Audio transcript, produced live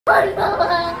No,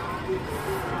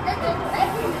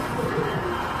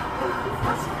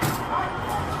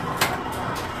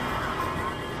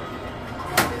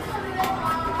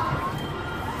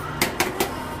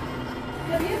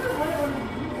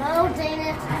 dang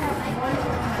it. I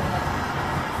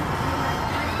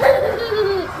don't like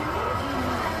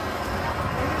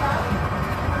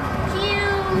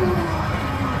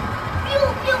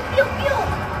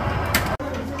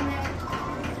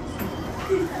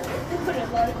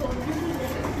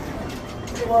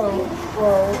Whoa,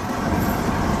 whoa.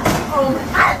 Oh,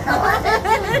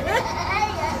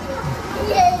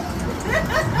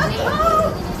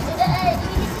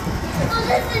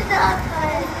 this is not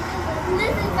fun.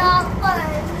 This is not fun.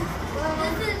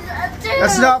 This is terrible.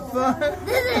 That's not fun.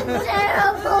 This is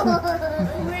terrible.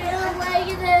 We don't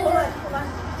like this. Hold on.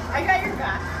 I got your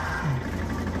back.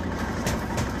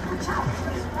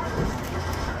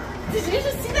 Did you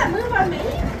just see that move I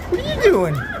made? What are you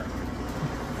doing?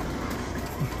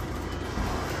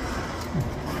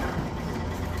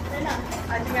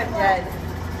 I think I'm dead.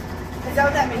 Is that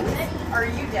what that means? Or are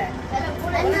you dead?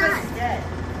 I'm not. Dead.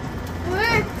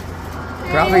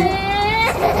 Probably.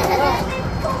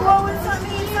 Whoa, it's not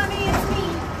me, it's not me, it's me.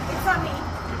 It's not me.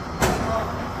 Oh,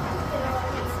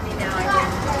 it's me now again.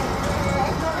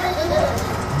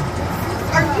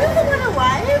 Are you the one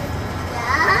alive?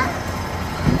 Yeah.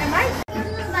 Am I? This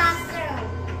is the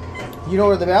bathroom. You know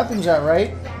where the bathroom's at,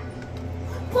 right?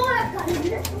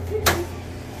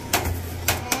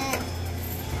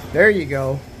 There you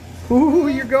go. Ooh,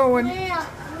 you're going. Where?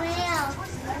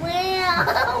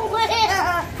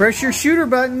 Press your shooter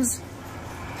buttons.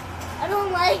 I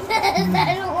don't like this.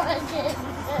 I don't like it.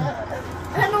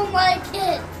 I don't like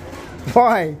it.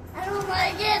 Why? I don't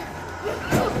like it.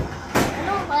 I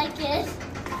don't like it.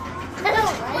 I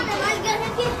don't like it. What am I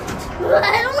gonna get?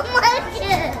 I don't like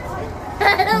it.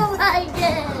 I don't like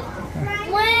it.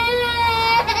 Where?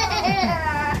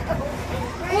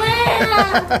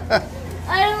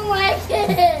 I don't like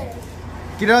it.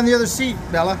 Get on the other seat,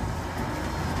 Bella.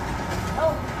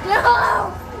 Oh,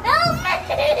 no! Help me!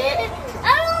 I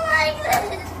don't like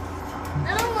this. I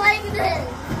don't like this.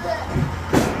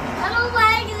 I don't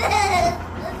like this.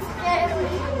 That's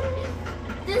scary.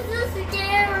 This is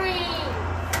scary.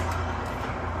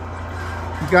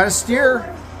 You gotta steer.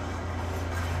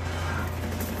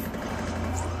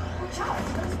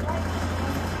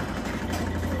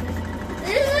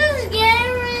 This is scary.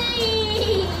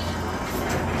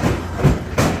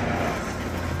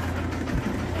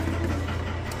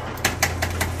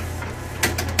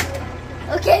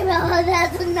 Okay, Bella,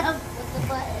 that's enough with the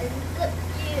buttons.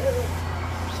 Pew.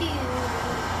 Pew.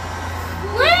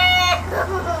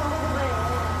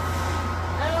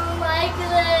 I don't like this.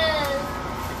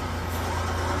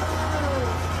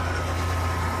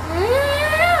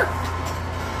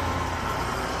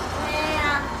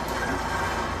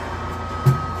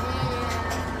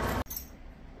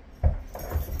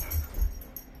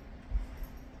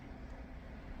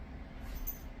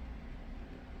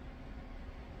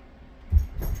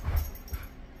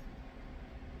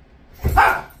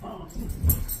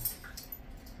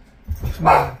 Come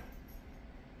on.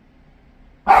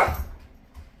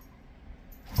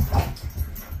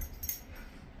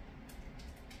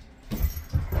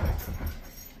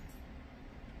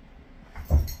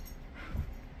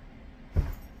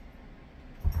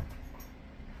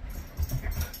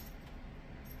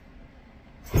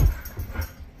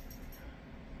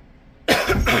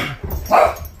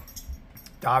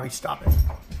 Dobby, stop it.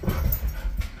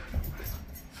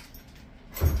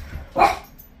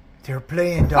 They're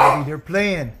playing, Dobby. They're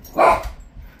playing.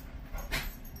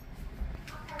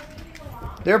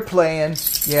 They're playing.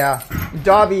 Yeah.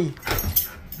 Dobby,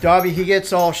 he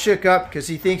gets all shook up because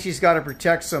he thinks he's got to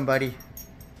protect somebody.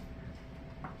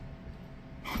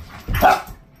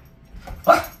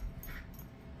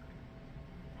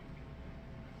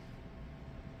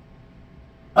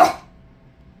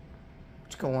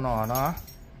 What's going on, huh?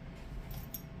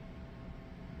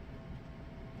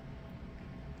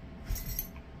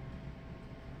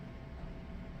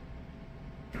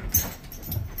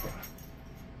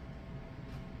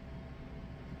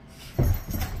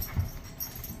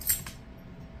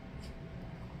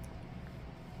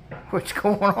 What's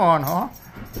going on, huh?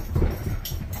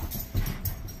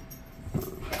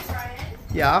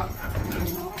 Yeah.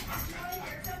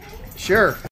 Sure.